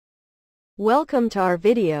Welcome to our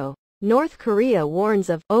video. North Korea warns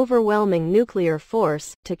of overwhelming nuclear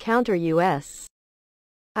force to counter US.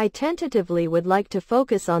 I tentatively would like to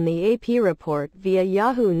focus on the AP report via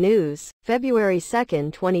Yahoo News, February 2,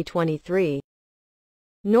 2023.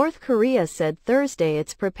 North Korea said Thursday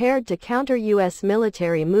it's prepared to counter US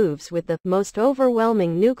military moves with the most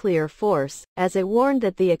overwhelming nuclear force, as it warned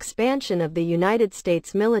that the expansion of the United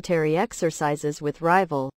States military exercises with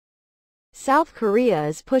rival South Korea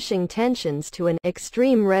is pushing tensions to an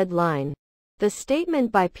extreme red line. The statement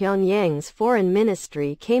by Pyongyang's foreign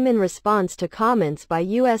ministry came in response to comments by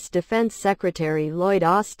U.S. Defense Secretary Lloyd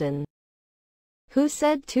Austin, who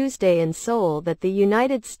said Tuesday in Seoul that the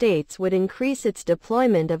United States would increase its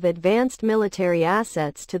deployment of advanced military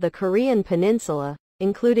assets to the Korean peninsula,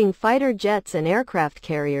 including fighter jets and aircraft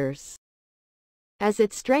carriers, as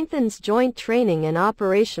it strengthens joint training and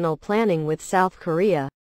operational planning with South Korea.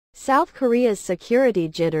 South Korea's security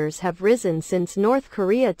jitters have risen since North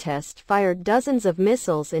Korea test-fired dozens of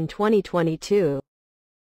missiles in 2022,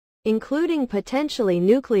 including potentially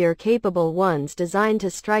nuclear-capable ones designed to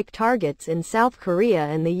strike targets in South Korea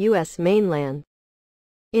and the U.S. mainland.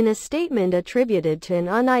 In a statement attributed to an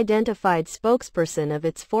unidentified spokesperson of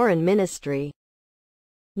its foreign ministry,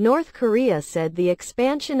 North Korea said the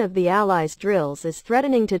expansion of the Allies' drills is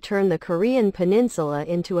threatening to turn the Korean peninsula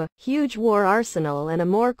into a huge war arsenal and a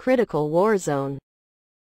more critical war zone.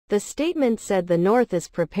 The statement said the North is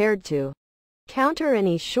prepared to counter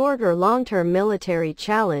any short or long-term military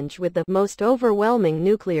challenge with the most overwhelming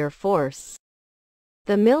nuclear force.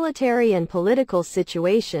 The military and political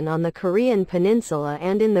situation on the Korean peninsula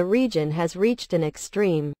and in the region has reached an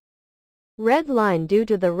extreme red line due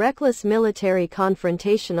to the reckless military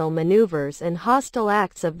confrontational maneuvers and hostile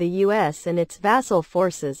acts of the U.S. and its vassal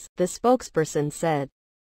forces, the spokesperson said.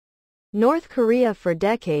 North Korea for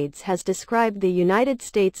decades has described the United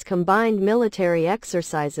States' combined military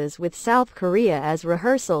exercises with South Korea as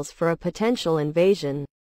rehearsals for a potential invasion,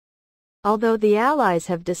 although the Allies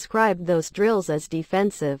have described those drills as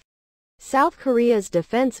defensive. South Korea's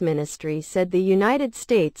defense ministry said the United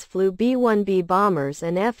States flew B-1B bombers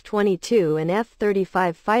and F-22 and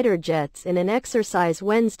F-35 fighter jets in an exercise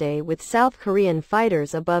Wednesday with South Korean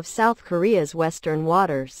fighters above South Korea's western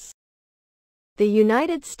waters. The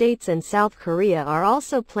United States and South Korea are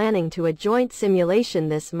also planning to a joint simulation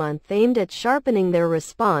this month aimed at sharpening their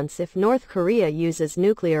response if North Korea uses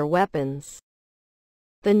nuclear weapons.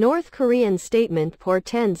 The North Korean statement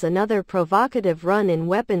portends another provocative run in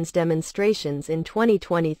weapons demonstrations in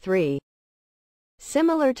 2023.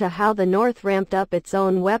 Similar to how the North ramped up its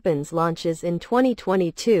own weapons launches in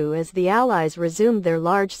 2022 as the Allies resumed their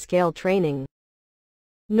large-scale training.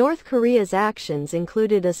 North Korea's actions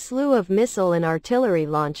included a slew of missile and artillery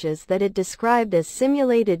launches that it described as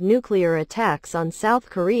simulated nuclear attacks on South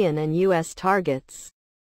Korean and U.S. targets.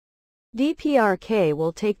 DPRK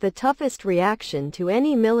will take the toughest reaction to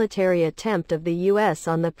any military attempt of the U.S.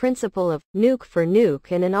 on the principle of nuke for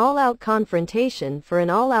nuke and an all-out confrontation for an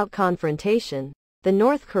all-out confrontation, the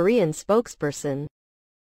North Korean spokesperson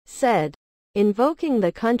said, invoking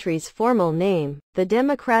the country's formal name, the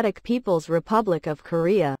Democratic People's Republic of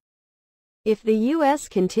Korea. If the U.S.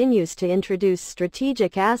 continues to introduce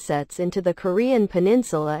strategic assets into the Korean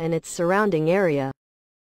peninsula and its surrounding area,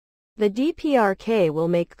 the DPRK will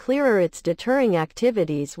make clearer its deterring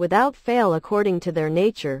activities without fail according to their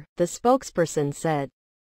nature, the spokesperson said.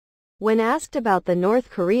 When asked about the North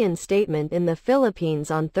Korean statement in the Philippines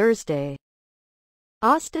on Thursday,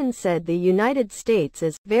 Austin said the United States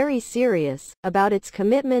is very serious about its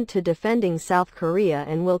commitment to defending South Korea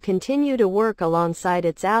and will continue to work alongside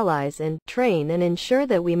its allies and train and ensure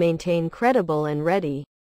that we maintain credible and ready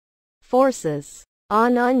forces.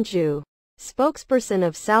 An Unju, spokesperson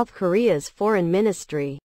of South Korea's foreign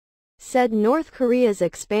ministry, said North Korea's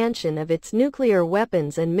expansion of its nuclear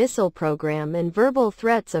weapons and missile program and verbal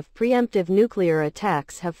threats of preemptive nuclear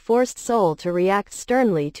attacks have forced Seoul to react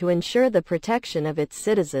sternly to ensure the protection of its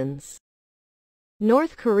citizens.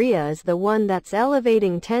 North Korea is the one that's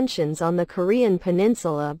elevating tensions on the Korean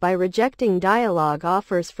peninsula by rejecting dialogue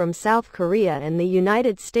offers from South Korea and the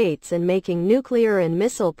United States and making nuclear and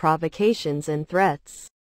missile provocations and threats,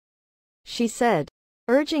 she said,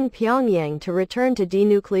 urging Pyongyang to return to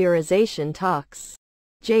denuclearization talks.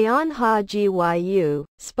 Jeon Ha-gyu,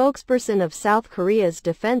 spokesperson of South Korea's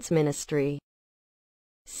defense ministry,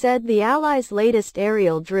 said the Allies' latest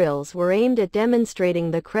aerial drills were aimed at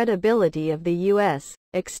demonstrating the credibility of the U.S.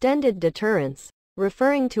 extended deterrence,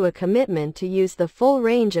 referring to a commitment to use the full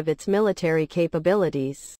range of its military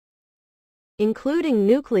capabilities, including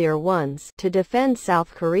nuclear ones, to defend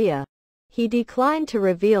South Korea. He declined to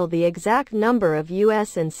reveal the exact number of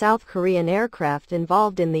U.S. and South Korean aircraft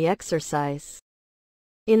involved in the exercise.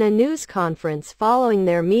 In a news conference following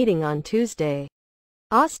their meeting on Tuesday,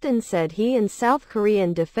 Austin said he and South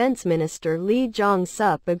Korean Defense Minister Lee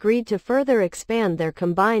Jong-sup agreed to further expand their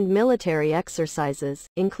combined military exercises,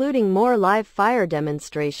 including more live fire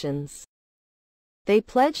demonstrations. They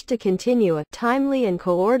pledged to continue a timely and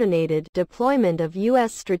coordinated deployment of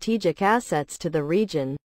U.S. strategic assets to the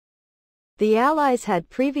region. The Allies had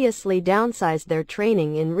previously downsized their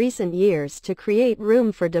training in recent years to create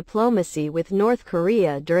room for diplomacy with North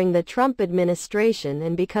Korea during the Trump administration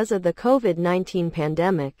and because of the COVID-19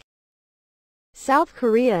 pandemic. South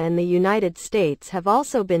Korea and the United States have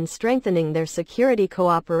also been strengthening their security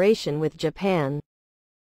cooperation with Japan,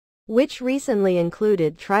 which recently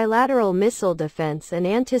included trilateral missile defense and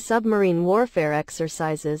anti-submarine warfare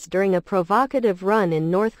exercises during a provocative run in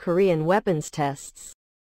North Korean weapons tests.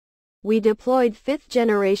 We deployed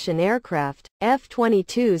fifth-generation aircraft,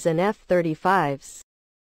 F-22s and F-35s.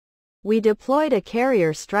 We deployed a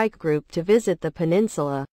carrier strike group to visit the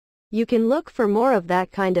peninsula. You can look for more of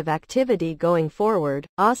that kind of activity going forward,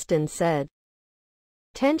 Austin said.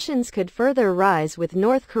 Tensions could further rise with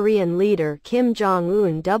North Korean leader Kim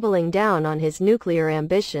Jong-un doubling down on his nuclear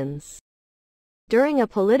ambitions. During a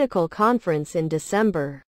political conference in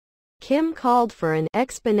December, Kim called for an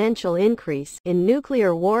exponential increase in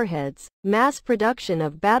nuclear warheads, mass production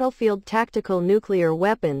of battlefield tactical nuclear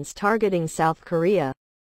weapons targeting South Korea,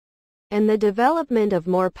 and the development of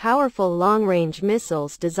more powerful long-range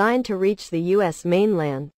missiles designed to reach the U.S.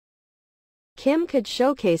 mainland. Kim could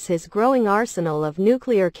showcase his growing arsenal of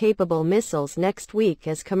nuclear-capable missiles next week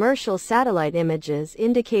as commercial satellite images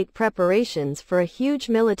indicate preparations for a huge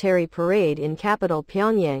military parade in capital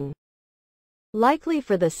Pyongyang, likely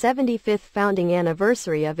for the 75th founding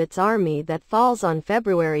anniversary of its army that falls on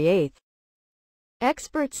February 8.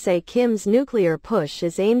 Experts say Kim's nuclear push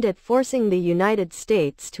is aimed at forcing the United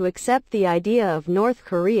States to accept the idea of North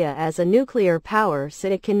Korea as a nuclear power so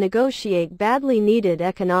it can negotiate badly needed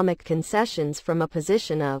economic concessions from a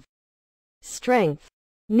position of strength.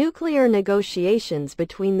 Nuclear negotiations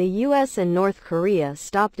between the U.S. and North Korea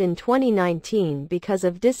stopped in 2019 because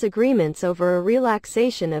of disagreements over a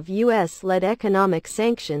relaxation of U.S.-led economic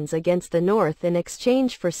sanctions against the North in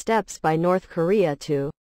exchange for steps by North Korea to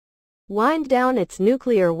wind down its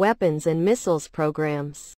nuclear weapons and missiles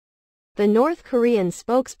programs. The North Korean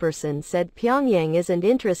spokesperson said Pyongyang isn't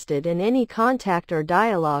interested in any contact or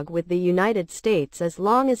dialogue with the United States as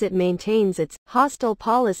long as it maintains its hostile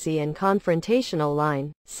policy and confrontational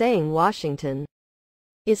line, saying Washington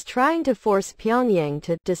is trying to force Pyongyang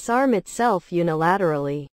to disarm itself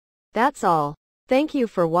unilaterally. That's all. Thank you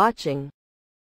for watching.